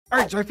All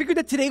right, so I figured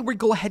that today we'd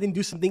go ahead and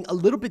do something a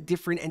little bit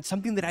different and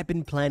something that I've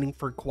been planning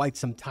for quite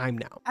some time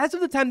now. As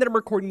of the time that I'm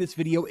recording this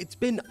video, it's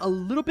been a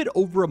little bit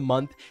over a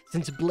month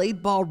since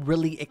Blade Ball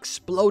really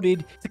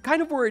exploded to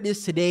kind of where it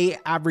is today,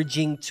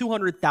 averaging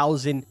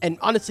 200,000 and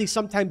honestly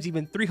sometimes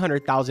even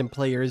 300,000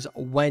 players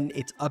when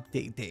it's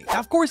update day. Now,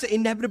 of course,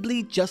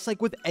 inevitably, just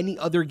like with any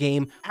other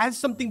game, as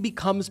something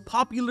becomes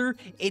popular,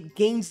 it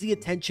gains the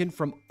attention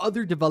from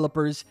other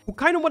developers who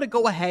kind of want to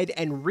go ahead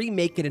and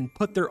remake it and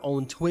put their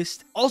own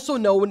twist, also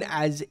known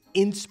as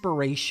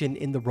inspiration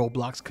in the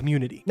Roblox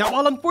community. Now,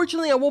 while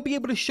unfortunately I won't be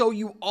able to show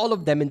you all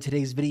of them in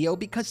today's video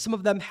because some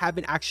of them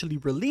haven't actually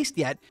released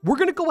yet, we're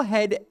going to go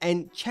ahead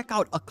and check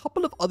out a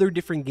couple of other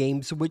different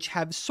games which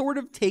have sort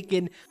of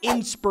taken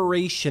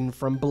inspiration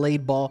from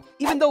Blade Ball,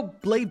 even though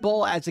Blade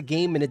Ball as a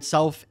game in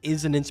itself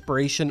is an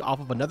inspiration off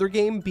of another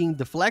game being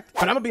Deflect.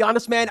 But I'm gonna be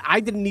honest, man, I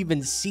didn't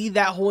even see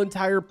that whole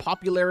entire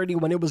popularity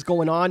when it was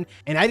going on,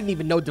 and I didn't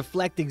even know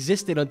Deflect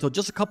existed until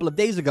just a couple of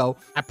days ago.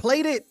 I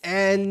played it,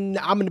 and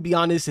I'm gonna be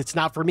honest, it's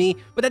not for me,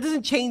 but that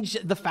doesn't change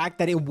the fact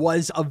that it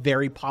was a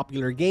very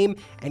popular game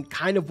and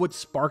kind of what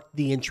sparked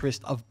the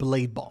interest of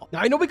Blade Ball.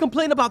 Now, I know we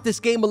complain about this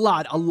game a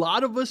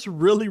lot of us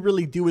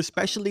really do,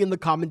 especially in the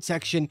comment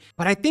section,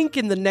 but I think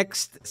in the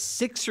next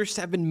 6 or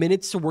 7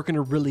 minutes, we're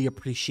gonna really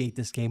appreciate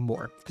this game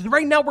more. Because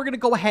right now, we're gonna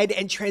go ahead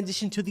and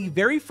transition to the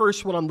very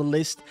first one on the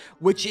list,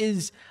 which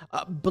is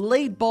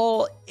Blade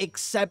Ball,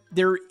 except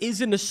there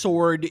isn't a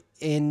sword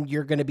and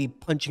you're gonna be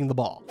punching the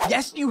ball.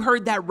 Yes, you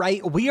heard that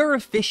right. We are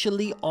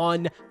officially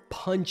on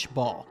Punch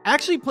Ball. I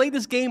actually played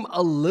this game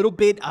a little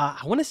bit,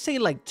 I want to say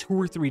like 2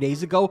 or 3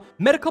 days ago.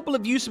 Met a couple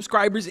of you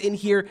subscribers in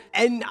here,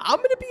 and I'm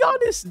gonna be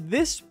honest,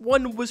 this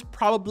one was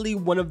probably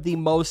one of the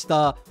most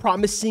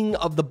promising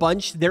of the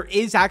bunch. There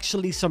is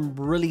actually some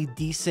really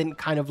decent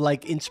kind of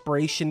like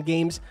inspiration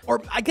games,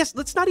 or I guess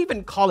let's not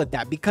even call it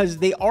that because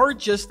they are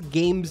just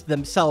games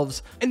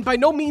themselves. And by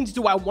no means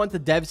do I want the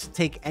devs to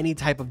take any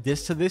type of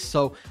diss to this,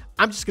 so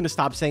I'm just gonna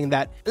stop saying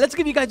that. Let's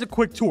give you guys a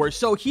quick tour.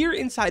 So here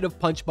inside of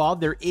Punch Ball,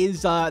 there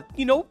is,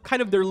 you know,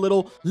 kind of their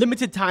little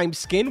limited time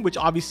skin, which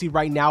obviously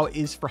right now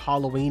is for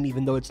Halloween,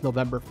 even though it's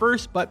November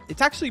 1st, but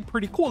it's actually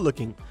pretty cool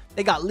looking.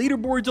 They got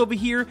leaderboards over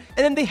here, and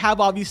then they have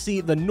obviously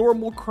the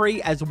normal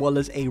crate as well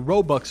as a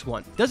Robux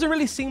one. Doesn't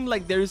really seem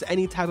like there's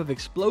any type of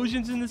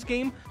explosions in this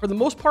game. For the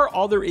most part,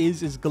 all there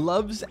is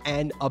gloves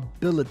and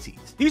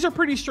abilities. These are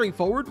pretty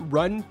straightforward: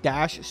 run,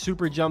 dash,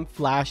 super jump,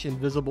 flash,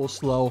 invisible,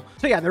 slow.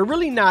 So yeah, they're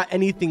really not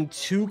anything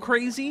too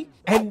crazy,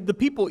 and the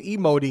people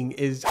emoting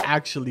is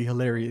actually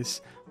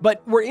hilarious.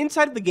 But we're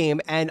inside of the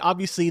game, and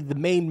obviously the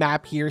main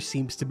map here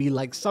seems to be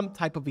like some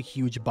type of a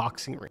huge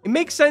boxing ring. It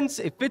makes sense,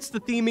 it fits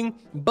the theming,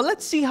 but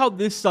let's see how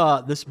this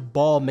this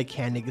ball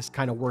mechanic is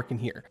kind of working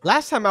here.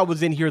 Last time I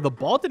was in here, the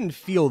ball didn't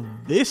feel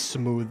this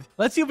smooth.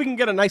 Let's see if we can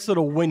get a nice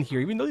little win here,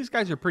 even though these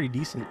guys are pretty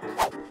decent.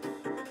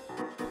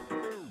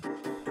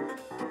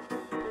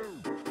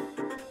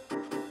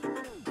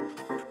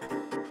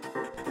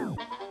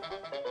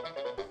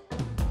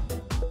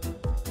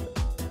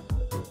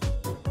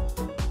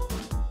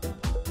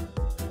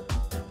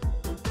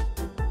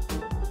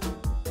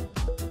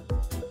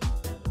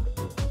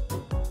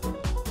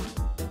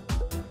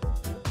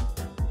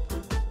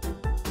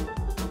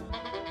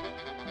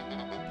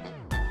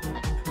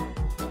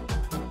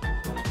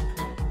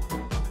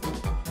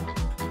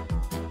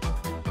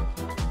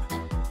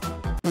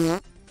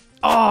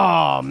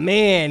 Oh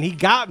man, he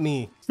got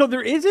me. So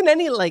there isn't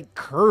any like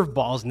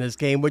curveballs in this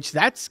game, which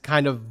that's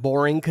kind of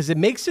boring because it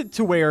makes it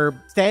to where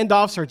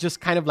standoffs are just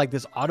kind of like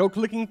this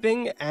auto-clicking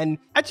thing, and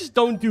I just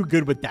don't do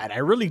good with that. I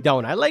really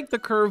don't. I like the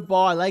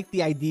curveball. I like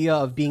the idea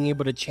of being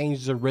able to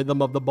change the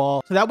rhythm of the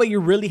ball, so that way you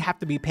really have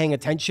to be paying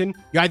attention.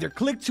 You either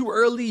click too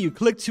early, you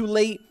click too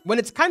late. When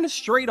it's kind of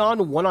straight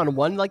on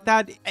one-on-one like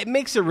that, it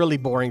makes it really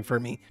boring for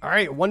me. All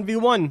right,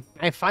 1v1.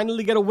 I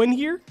finally get a win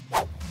here.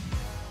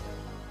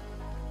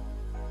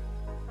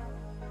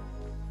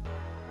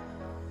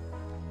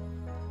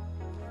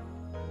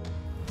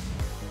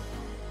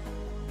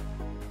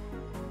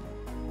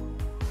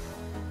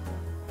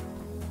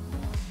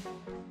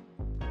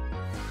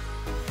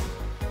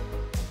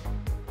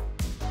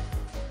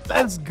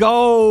 Let's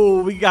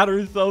go. We got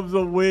ourselves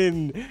a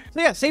win.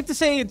 So yeah, safe to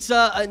say it's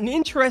an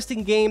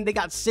interesting game. They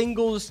got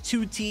singles,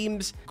 2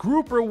 teams,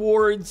 group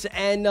rewards,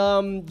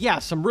 and yeah,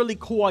 some really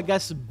cool, I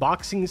guess,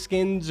 boxing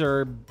skins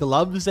or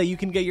gloves that you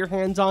can get your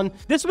hands on.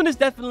 This one is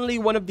definitely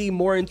one of the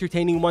more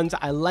entertaining ones.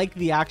 I like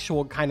the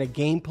actual kind of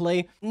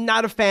gameplay.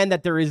 Not a fan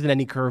that there isn't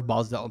any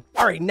curveballs though.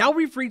 All right, now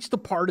we've reached the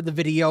part of the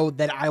video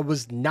that I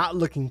was not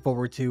looking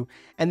forward to,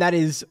 and that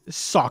is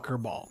Soccer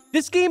Ball.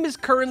 This game is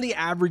currently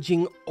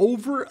averaging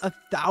over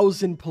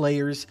 1,000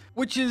 players,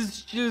 which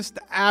is just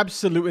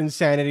absolute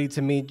insanity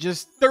to me.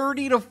 Just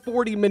 30 to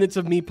 40 minutes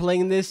of me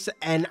playing this,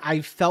 and I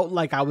felt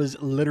like I was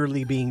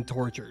literally being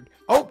tortured.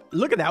 Oh,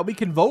 look at that. We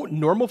can vote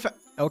normal.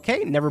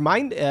 Okay, never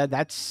mind.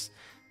 That's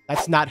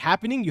That's not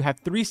happening. You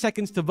have 3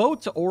 seconds to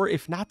vote, or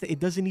if not, it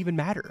doesn't even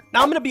matter.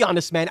 Now, I'm going to be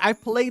honest, man.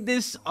 I've played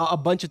this a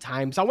bunch of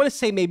times. I want to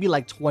say maybe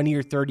like 20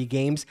 or 30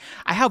 games.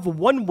 I have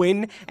 1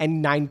 win and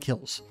 9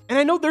 kills. And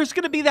I know there's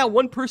going to be that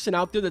one person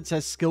out there that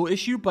says skill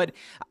issue, but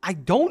I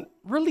don't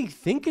really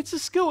think it's a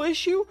skill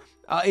issue.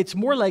 It's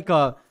more like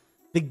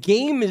the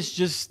game is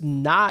just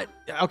not,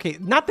 okay,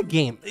 not the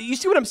game. You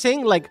see what I'm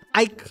saying? Like,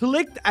 I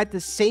clicked at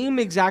the same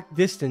exact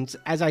distance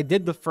as I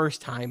did the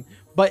first time,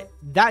 but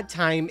that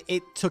time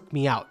it took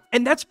me out.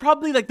 And that's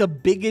probably like the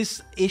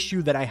biggest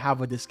issue that I have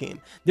with this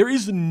game. There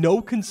is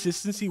no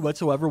consistency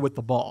whatsoever with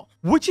the ball,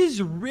 which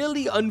is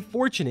really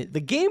unfortunate. The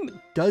game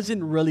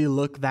doesn't really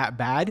look that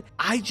bad.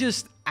 I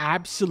just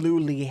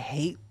absolutely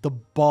hate the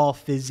ball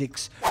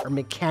physics or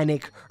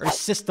mechanic or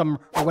system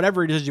or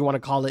whatever it is you want to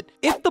call it.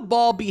 If the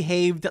ball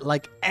behaved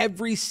like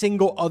every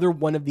single other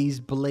one of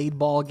these blade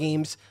ball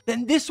games,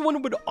 then this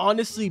one would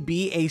honestly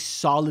be a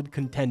solid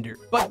contender.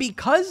 But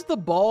because the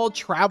ball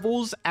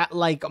travels at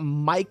like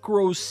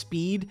micro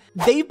speed,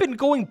 they've been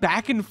going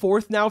back and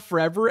forth now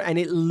forever, and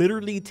it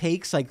literally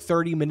takes like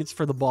 30 minutes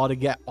for the ball to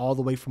get all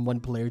the way from one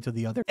player to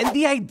the other. And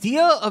the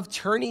idea of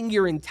turning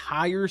your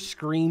entire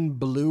screen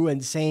blue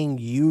and saying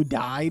you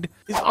died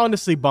is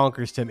honestly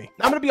bonkers to me.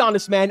 I'm gonna be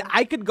honest, man.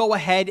 I could go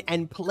ahead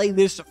and play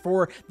this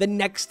for the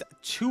next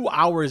 2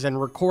 hours and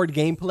record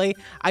gameplay.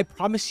 I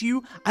promise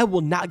you, I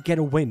will not get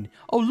a win.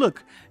 Oh,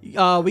 look, we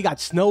got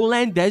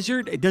Snowland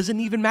Desert. It doesn't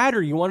even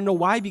matter. You want to know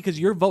why? Because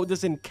your vote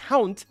doesn't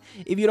count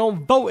if you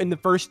don't vote in the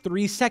first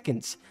 3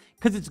 seconds.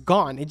 Because it's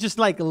gone. It just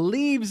like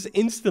leaves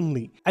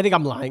instantly. I think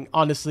I'm lying,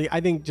 honestly.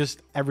 I think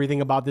just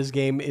everything about this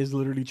game is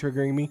literally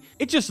triggering me.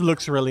 It just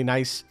looks really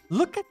nice.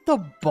 Look at the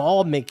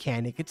ball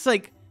mechanic. It's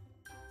like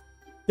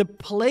the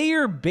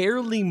player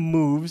barely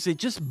moves. It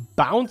just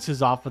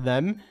bounces off of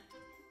them.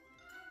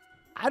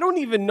 I don't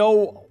even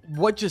know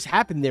what just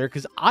happened there,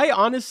 because I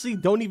honestly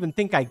don't even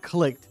think I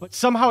clicked, but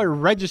somehow it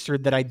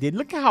registered that I did.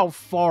 Look at how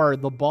far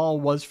the ball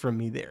was from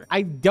me there.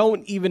 I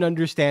don't even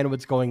understand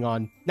what's going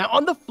on. Now,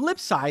 on the flip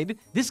side,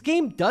 this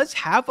game does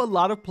have a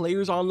lot of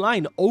players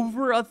online.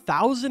 Over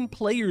 1,000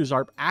 players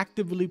are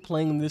actively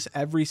playing this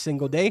every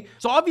single day.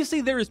 So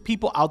obviously there is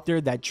people out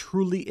there that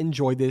truly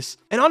enjoy this.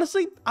 And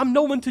honestly, I'm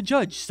no one to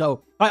judge.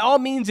 So by all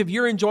means, if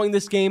you're enjoying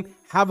this game,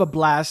 have a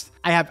blast.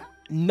 I have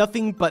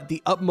nothing but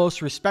the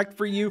utmost respect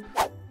for you.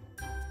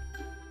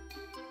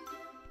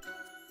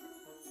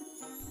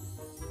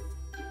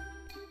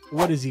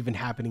 What is even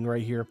happening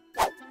right here?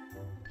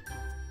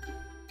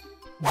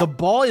 The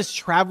ball is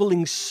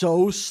traveling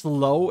so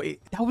slow.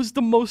 That was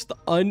the most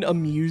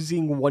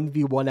unamusing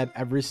 1v1 I've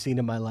ever seen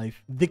in my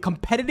life. The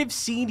competitive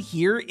scene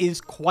here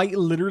is quite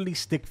literally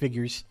stick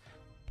figures.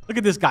 Look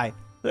at this guy.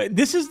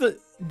 This is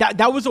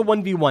that was a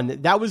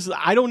 1v1. That was,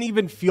 I don't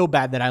even feel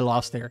bad that I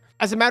lost there.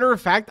 As a matter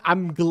of fact,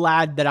 I'm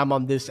glad that I'm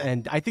on this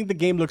end. I think the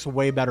game looks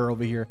way better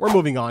over here. We're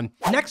moving on.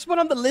 Next one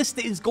on the list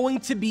is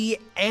going to be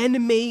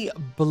Anime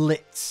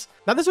Blitz.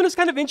 Now, this one is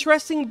kind of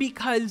interesting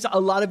because a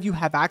lot of you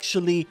have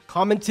actually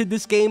commented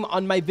this game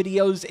on my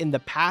videos in the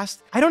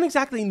past. I don't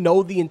exactly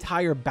know the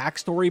entire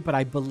backstory, but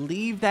I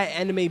believe that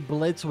Anime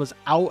Blitz was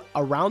out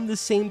around the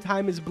same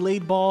time as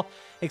Blade Ball,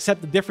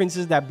 except the difference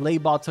is that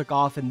Blade Ball took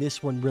off and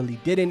this one really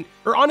didn't.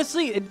 Or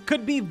honestly, it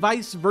could be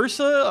vice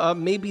versa.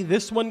 Maybe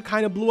this one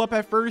kind of blew up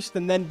at first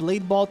and then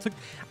Blade Ball took...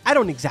 I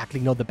don't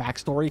exactly know the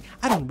backstory.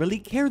 I don't really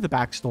care the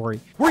backstory.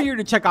 We're here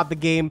to check out the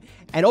game.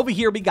 And over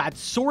here, we got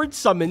sword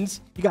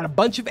summons. You got a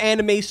bunch of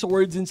anime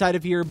swords inside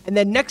of here. And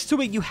then next to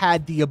it, you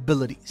had the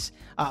abilities.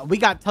 We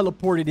got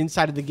teleported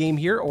inside of the game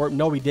here, or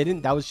no, we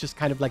didn't. That was just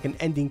kind of like an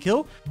ending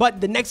kill.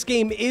 But the next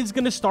game is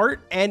going to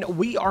start, and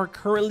we are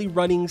currently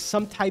running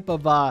some type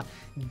of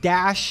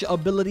dash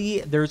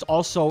ability. There's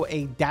also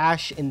a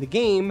dash in the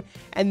game,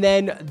 and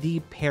then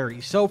the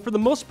parry. So for the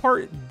most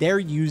part, they're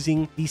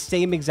using the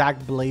same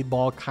exact Blade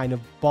Ball kind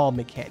of ball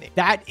mechanic.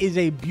 That is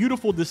a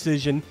beautiful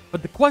decision,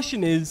 but the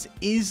question is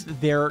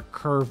there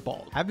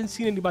curveball? Haven't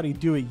seen anybody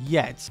do it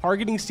yet.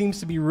 Targeting seems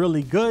to be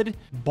really good.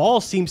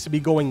 Ball seems to be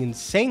going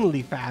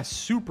insanely fast,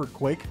 super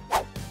quick.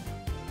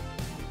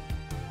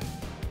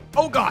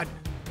 Oh God.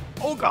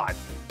 Oh God.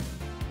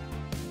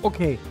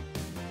 Okay.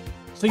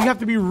 So you have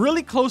to be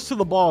really close to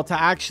the ball to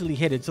actually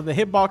hit it. So the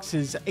hitbox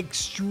is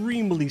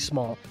extremely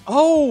small.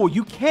 Oh,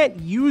 you can't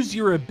use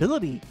your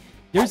ability.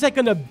 There's like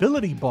an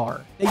ability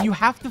bar that you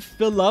have to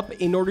fill up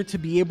in order to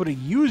be able to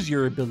use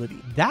your ability.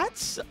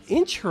 That's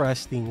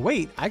interesting.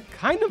 Wait, I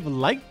kind of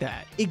like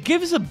that. It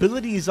gives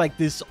abilities like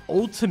this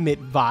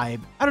ultimate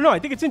vibe. I don't know. I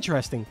think it's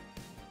interesting.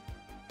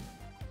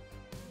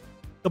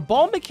 The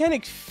ball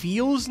mechanic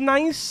feels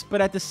nice,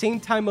 but at the same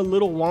time a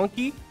little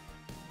wonky.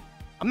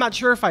 I'm not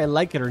sure if I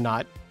like it or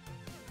not.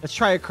 Let's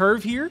try a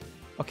curve here.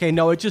 Okay,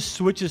 no, it just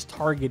switches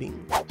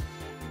targeting.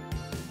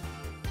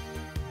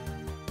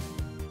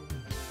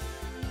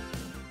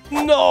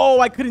 No,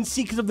 I couldn't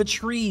see because of the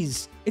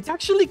trees. It's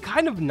actually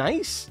kind of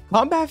nice.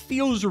 Combat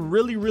feels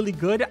really, really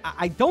good.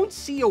 I don't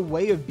see a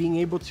way of being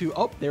able to...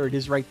 Oh, there it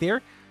is right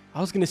there. I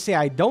was gonna say,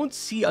 I don't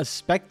see a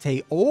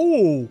spectate.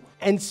 Oh,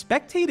 and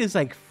spectate is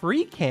like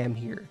free cam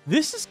here.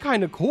 This is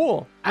kind of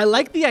cool. I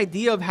like the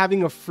idea of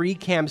having a free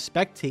cam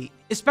spectate,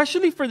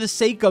 especially for the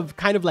sake of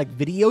kind of like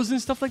videos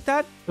and stuff like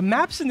that. The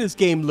maps in this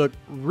game look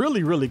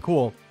really, really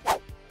cool.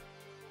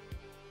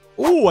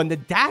 Oh, and the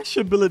dash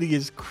ability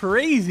is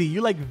crazy. You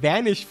like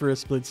vanish for a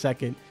split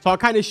second. So I'll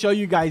kind of show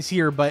you guys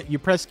here, but you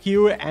press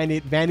Q and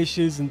it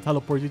vanishes and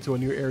teleports you to a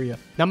new area.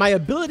 Now my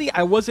ability,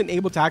 I wasn't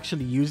able to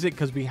actually use it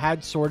because we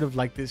had sort of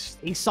like this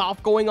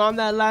face-off going on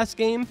that last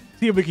game.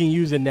 See if we can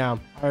use it now.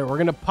 All right, we're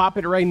going to pop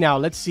it right now.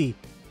 Let's see.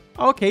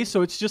 Okay,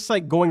 so it's just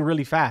like going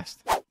really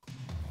fast.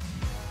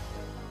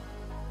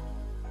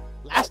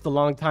 Lasts a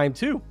long time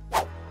too.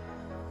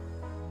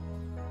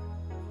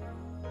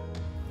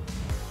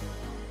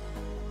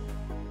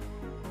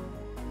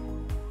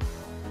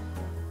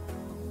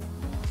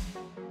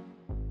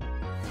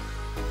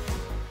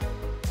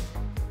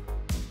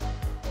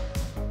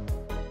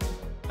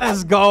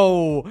 Let's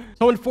go.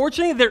 So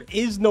unfortunately, there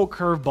is no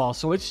curveball,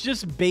 so it's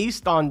just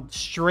based on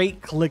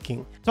straight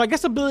clicking. So I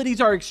guess abilities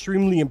are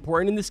extremely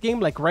important in this game.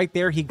 Like right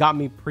there, he got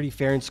me pretty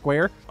fair and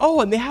square.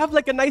 Oh, and they have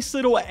like a nice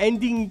little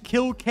ending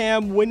kill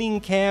cam, winning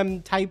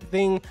cam type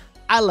thing.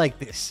 I like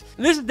this.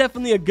 This is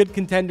definitely a good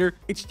contender.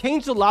 It's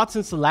changed a lot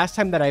since the last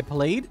time that I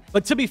played.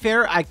 But to be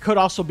fair, I could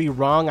also be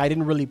wrong. I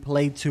didn't really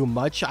play too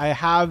much. I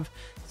have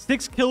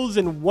 6 kills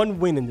and 1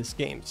 win in this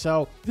game.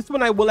 So this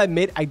one, I will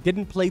admit, I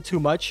didn't play too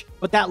much.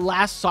 But that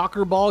last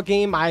soccer ball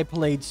game, I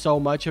played so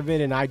much of it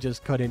and I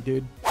just couldn't,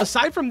 dude.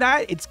 Aside from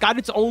that, it's got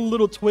its own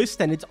little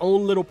twist and its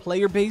own little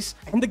player base.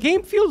 And the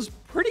game feels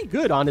pretty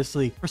good,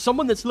 honestly, for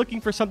someone that's looking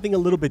for something a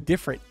little bit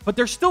different. But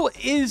there still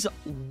is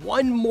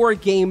one more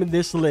game in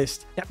this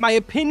list that my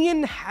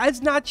opinion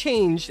has not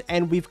changed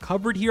and we've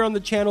covered here on the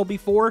channel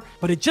before,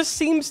 but it just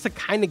seems to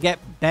kind of get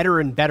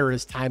better and better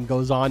as time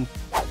goes on.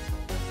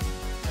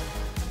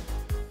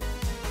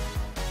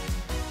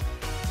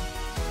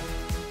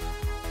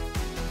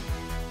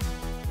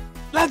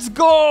 Let's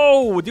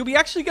go! Did we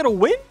actually get a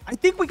win? I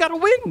think we got a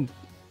win.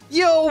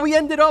 Yo, we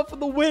ended up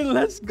with a win.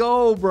 Let's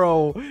go,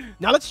 bro.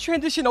 Now let's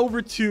transition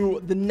over to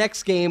the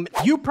next game.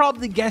 You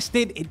probably guessed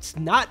it. It's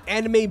not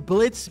Anime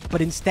Blitz,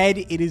 but instead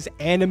it is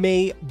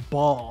Anime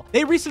Ball.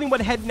 They recently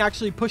went ahead and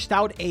actually pushed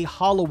out a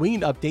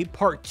Halloween update,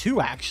 part 2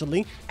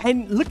 actually.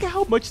 And look at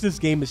how much this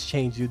game has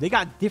changed, dude. They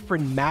got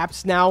different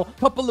maps now, a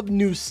couple of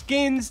new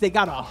skins. They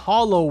got a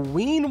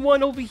Halloween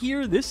one over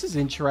here. This is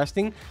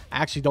interesting.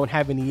 I actually don't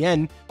have any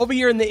yen. Over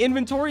here in the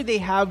inventory, they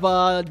have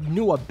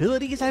new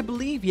abilities, I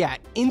believe. Yeah,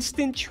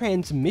 instant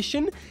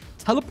transmission.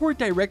 Teleport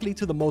directly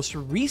to the most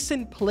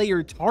recent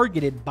player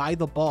targeted by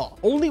the ball.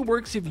 Only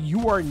works if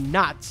you are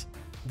not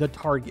the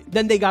target.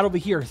 Then they got over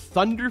here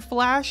Thunder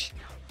Flash.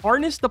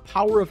 Harness the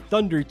power of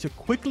thunder to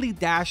quickly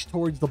dash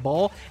towards the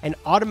ball and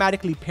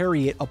automatically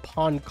parry it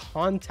upon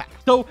contact.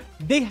 So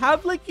they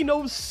have, like, you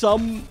know,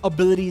 some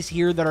abilities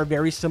here that are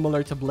very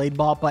similar to Blade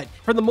Ball, but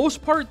for the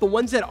most part, the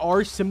ones that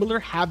are similar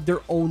have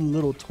their own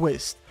little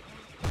twist.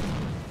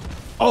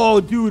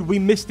 Oh, dude, we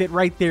missed it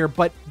right there.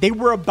 But they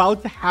were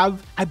about to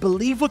have, I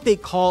believe, what they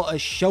call a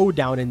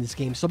showdown in this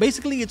game. So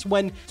basically, it's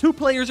when 2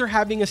 players are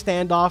having a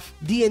standoff,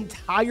 the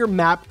entire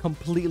map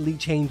completely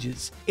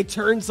changes. It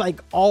turns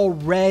like all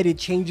red. It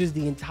changes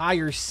the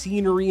entire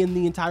scenery in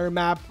the entire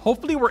map.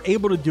 Hopefully, we're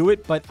able to do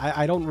it, but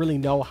I don't really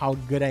know how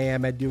good I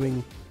am at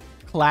doing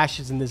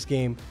clashes in this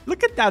game.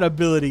 Look at that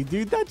ability,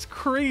 dude. That's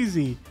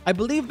crazy. I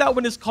believe that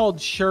one is called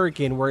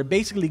Shuriken, where it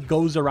basically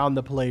goes around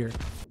the player.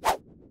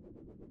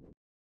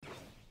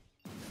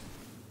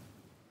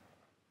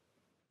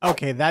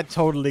 Okay, that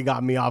totally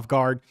got me off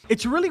guard.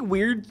 It's really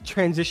weird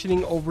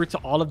transitioning over to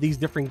all of these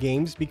different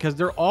games because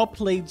they're all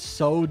played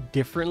so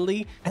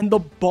differently and the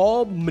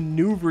ball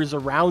maneuvers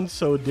around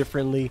so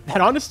differently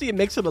that honestly it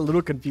makes it a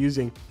little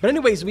confusing. But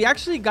anyways, we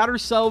actually got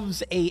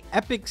ourselves a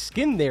epic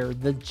skin there,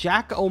 the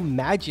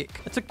Jack-O-Magic.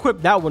 Let's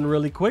equip that one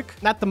really quick.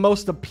 Not the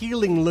most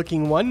appealing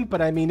looking one,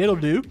 but I mean, it'll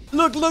do.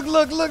 Look, look,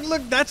 look, look,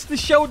 look. That's the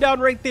showdown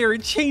right there.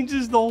 It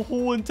changes the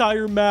whole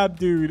entire map,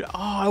 dude. Oh,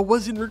 I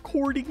wasn't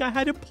recording. I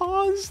had it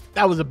paused.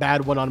 That was a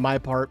bad one on my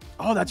part.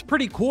 Oh, that's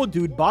pretty cool,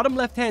 dude. Bottom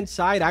left hand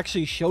side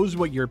actually shows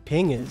what your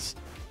ping is.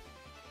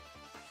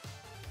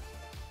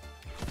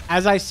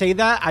 As I say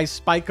that, I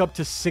spike up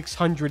to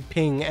 600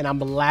 ping and I'm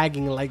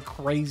lagging like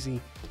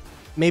crazy.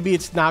 Maybe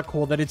it's not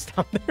cool that it's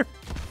down there.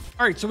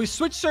 All right, so we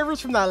switched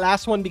servers from that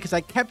last one because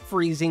I kept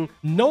freezing.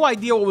 No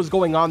idea what was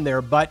going on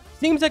there, but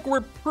seems like we're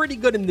pretty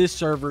good in this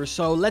server.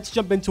 So let's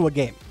jump into a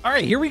game. All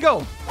right, here we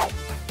go.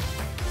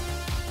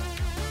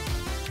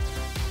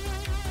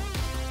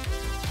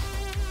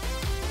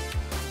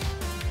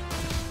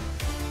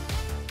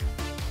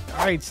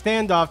 All right,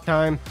 standoff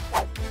time.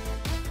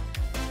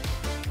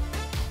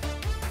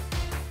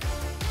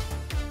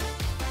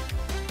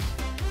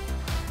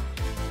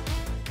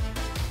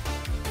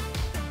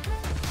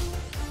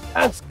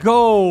 Let's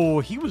go.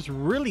 He was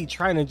really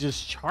trying to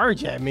just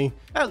charge at me.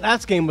 That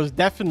last game was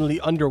definitely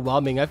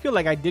underwhelming. I feel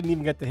like I didn't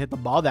even get to hit the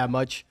ball that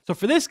much. So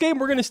for this game,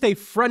 we're going to stay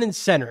front and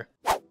center.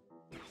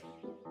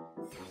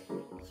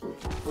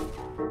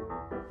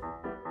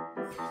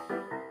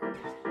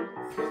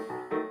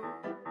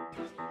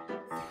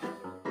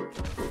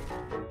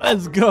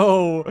 Let's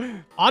go.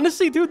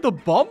 Honestly, dude, the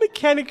ball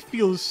mechanic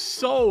feels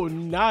so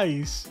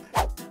nice.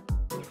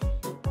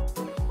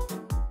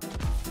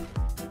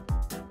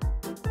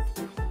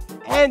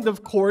 And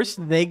of course,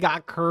 they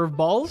got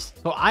curveballs,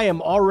 so I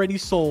am already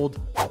sold.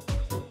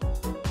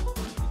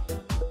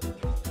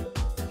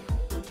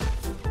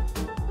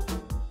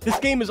 This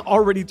game is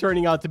already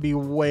turning out to be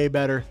way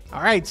better.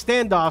 All right,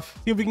 standoff.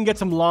 See if we can get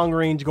some long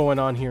range going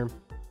on here.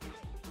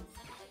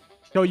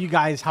 Show you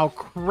guys how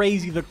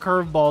crazy the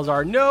curveballs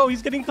are. No,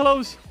 he's getting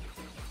close.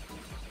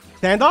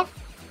 Standoff.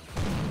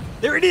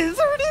 There it is.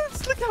 There it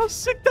is. Look how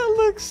sick that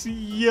looks.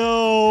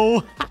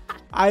 Yo.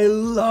 I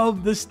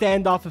love the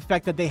standoff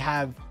effect that they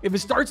have. If it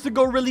starts to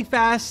go really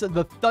fast,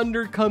 the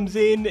thunder comes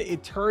in,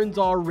 it turns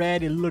all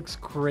red. It looks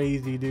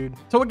crazy, dude.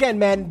 So again,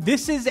 man,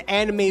 this is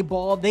Anime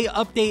Ball. They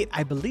update,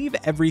 I believe,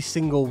 every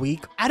single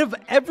week. Out of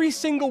every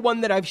single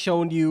one that I've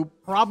shown you,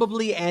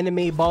 probably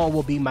Anime Ball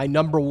will be my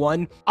number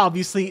one.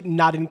 Obviously,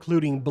 not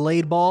including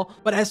Blade Ball.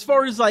 But as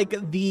far as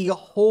like the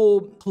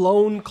whole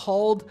clone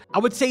called, I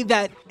would say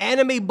that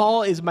Anime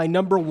Ball is my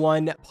number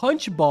one.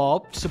 Punch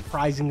Ball,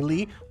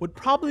 surprisingly, would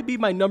probably be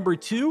my number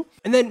two.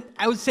 And then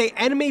I would say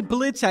Anime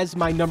Blitz as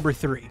my number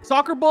three.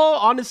 Soccer Ball,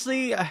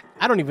 honestly, I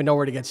don't even know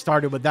where to get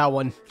started with that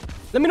one.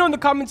 Let me know in the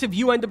comments if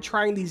you end up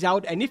trying these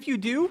out. And if you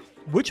do,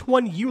 which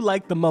one you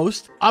like the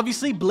most.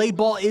 Obviously, Blade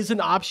Ball is an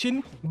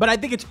option, but I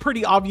think it's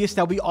pretty obvious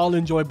that we all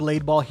enjoy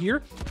Blade Ball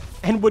here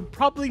and would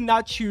probably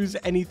not choose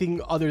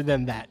anything other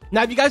than that.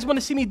 Now, if you guys want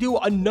to see me do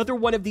another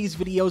one of these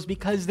videos,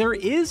 because there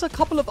is a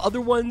couple of other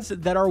ones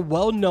that are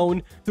well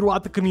known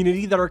throughout the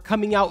community that are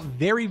coming out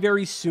very,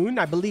 very soon.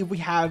 I believe we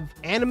have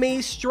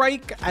Anime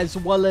Strike as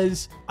well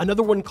as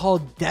another one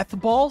called Death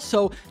Ball.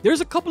 So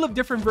there's a couple of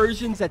different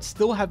versions that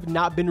still have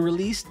not been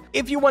released.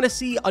 If you want to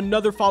see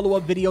another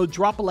follow-up video,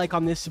 drop a like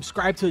on this,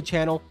 subscribe to the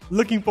channel.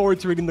 Looking forward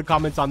to reading the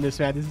comments on this,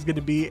 man. This is going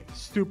to be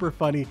super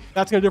funny.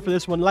 That's going to do it for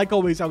this one. Like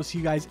always, I will see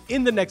you guys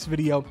in the next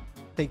video.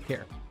 Take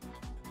care.